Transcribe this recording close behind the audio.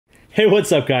Hey,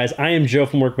 what's up guys? I am Joe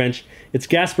from Workbench. It's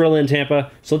Gasparilla in Tampa,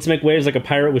 so let's make waves like a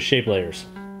pirate with shape layers.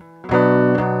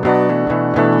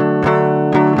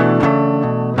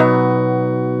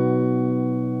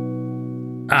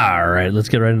 Alright, let's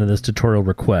get right into this tutorial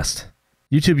request.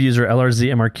 YouTube user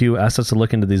LRZMRQ asked us to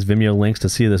look into these Vimeo links to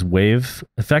see this wave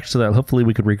effect so that hopefully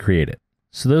we could recreate it.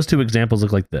 So those two examples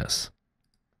look like this.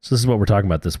 So this is what we're talking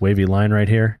about, this wavy line right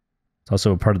here. It's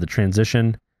also a part of the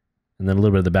transition, and then a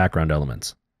little bit of the background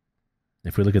elements.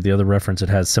 If we look at the other reference, it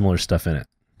has similar stuff in it.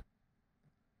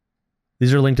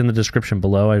 These are linked in the description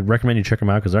below. I recommend you check them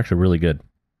out because they're actually really good.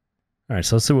 All right,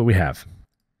 so let's see what we have.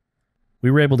 We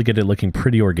were able to get it looking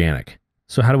pretty organic.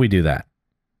 So how do we do that?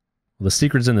 Well, the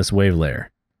secret's in this wave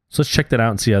layer. So let's check that out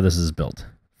and see how this is built.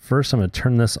 First, I'm going to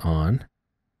turn this on.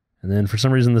 And then for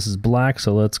some reason, this is black,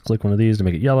 so let's click one of these to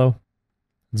make it yellow.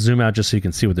 Zoom out just so you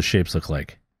can see what the shapes look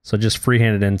like. So I just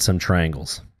freehanded in some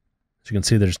triangles. As you can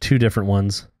see, there's two different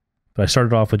ones. But I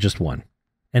started off with just one.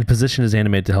 And position is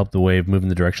animated to help the wave move in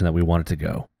the direction that we want it to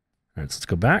go. All right, so let's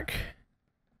go back.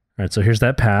 All right, so here's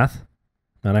that path.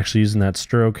 Not actually using that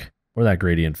stroke or that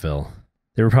gradient fill.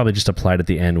 They were probably just applied at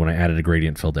the end when I added a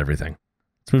gradient fill to everything.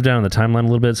 Let's move down the timeline a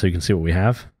little bit so you can see what we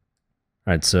have.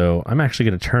 All right, so I'm actually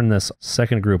going to turn this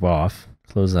second group off.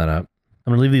 Close that up.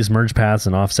 I'm going to leave these merge paths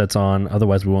and offsets on.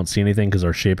 Otherwise, we won't see anything because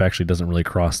our shape actually doesn't really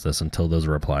cross this until those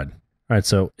are applied. All right,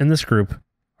 so in this group,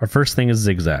 our first thing is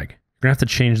zigzag. You're going to have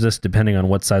to change this depending on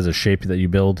what size of shape that you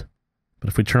build. But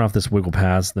if we turn off this wiggle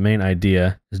paths, the main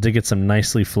idea is to get some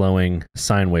nicely flowing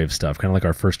sine wave stuff, kind of like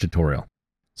our first tutorial.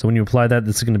 So when you apply that,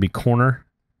 this is going to be corner.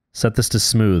 Set this to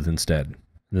smooth instead. And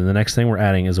then the next thing we're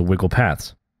adding is a wiggle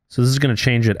paths. So this is going to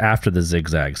change it after the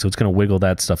zigzag. So it's going to wiggle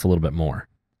that stuff a little bit more.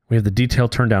 We have the detail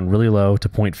turned down really low to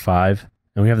 0.5,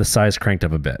 and we have the size cranked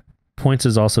up a bit. Points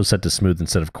is also set to smooth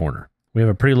instead of corner. We have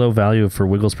a pretty low value for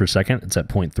wiggles per second. It's at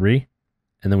 0.3.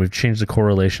 And then we've changed the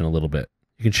correlation a little bit.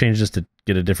 You can change this to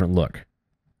get a different look.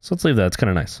 So let's leave that. It's kind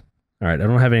of nice. All right, I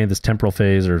don't have any of this temporal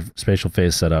phase or spatial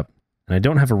phase set up. And I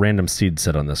don't have a random seed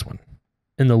set on this one.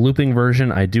 In the looping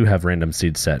version, I do have random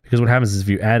seed set. Because what happens is if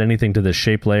you add anything to this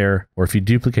shape layer, or if you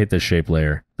duplicate this shape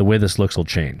layer, the way this looks will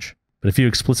change. But if you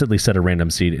explicitly set a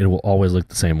random seed, it will always look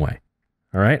the same way.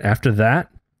 All right, after that,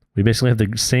 we basically have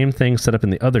the same thing set up in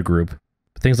the other group.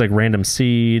 But things like random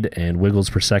seed and wiggles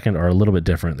per second are a little bit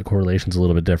different. The correlation's a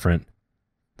little bit different.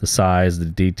 The size, the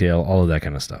detail, all of that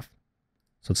kind of stuff.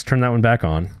 So let's turn that one back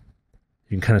on.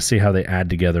 You can kind of see how they add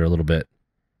together a little bit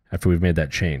after we've made that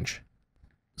change.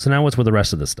 So now what's with the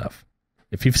rest of this stuff?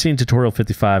 If you've seen tutorial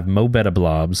 55, Mo Beta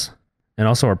Blobs, and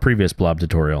also our previous blob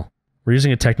tutorial, we're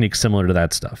using a technique similar to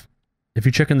that stuff. If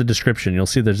you check in the description, you'll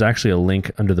see there's actually a link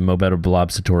under the Mo Beta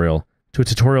Blobs tutorial to a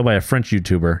tutorial by a French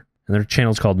YouTuber, and their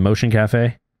channel is called Motion Cafe.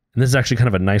 And this is actually kind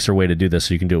of a nicer way to do this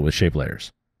so you can do it with shape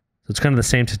layers. So it's kind of the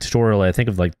same tutorial, I think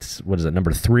of like, what is it,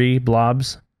 number 3,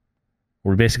 Blobs?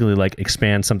 Where we basically like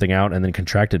expand something out and then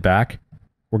contract it back.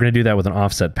 We're going to do that with an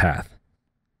offset path.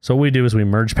 So what we do is we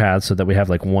merge paths so that we have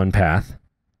like one path.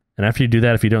 And after you do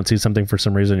that, if you don't see something for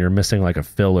some reason, you're missing like a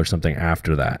fill or something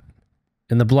after that.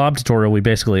 In the blob tutorial, we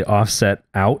basically offset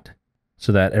out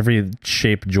so that every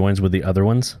shape joins with the other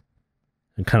ones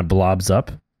and kind of blobs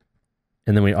up.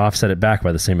 And then we offset it back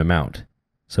by the same amount.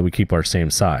 So we keep our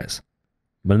same size.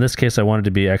 But in this case, I wanted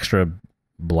to be extra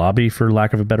blobby, for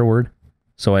lack of a better word.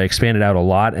 So I expanded out a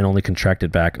lot and only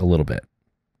contracted back a little bit.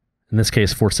 In this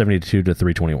case, 472 to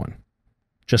 321.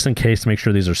 Just in case, make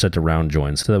sure these are set to round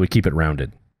joins so that we keep it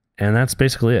rounded. And that's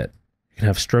basically it. You can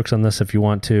have strokes on this if you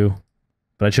want to.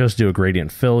 But I chose to do a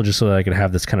gradient fill just so that I could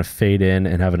have this kind of fade in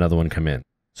and have another one come in.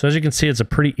 So as you can see, it's a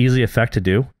pretty easy effect to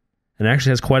do. And it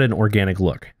actually has quite an organic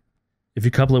look. If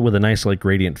you couple it with a nice like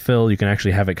gradient fill, you can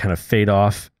actually have it kind of fade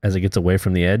off as it gets away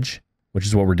from the edge, which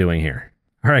is what we're doing here.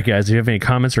 All right, guys, if you have any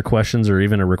comments or questions or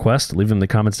even a request, leave them in the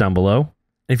comments down below.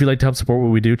 And if you'd like to help support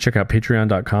what we do, check out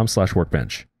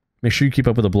patreon.com/workbench. Make sure you keep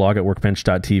up with the blog at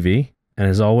workbench.tv. And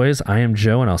as always, I am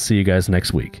Joe, and I'll see you guys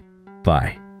next week.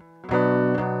 Bye.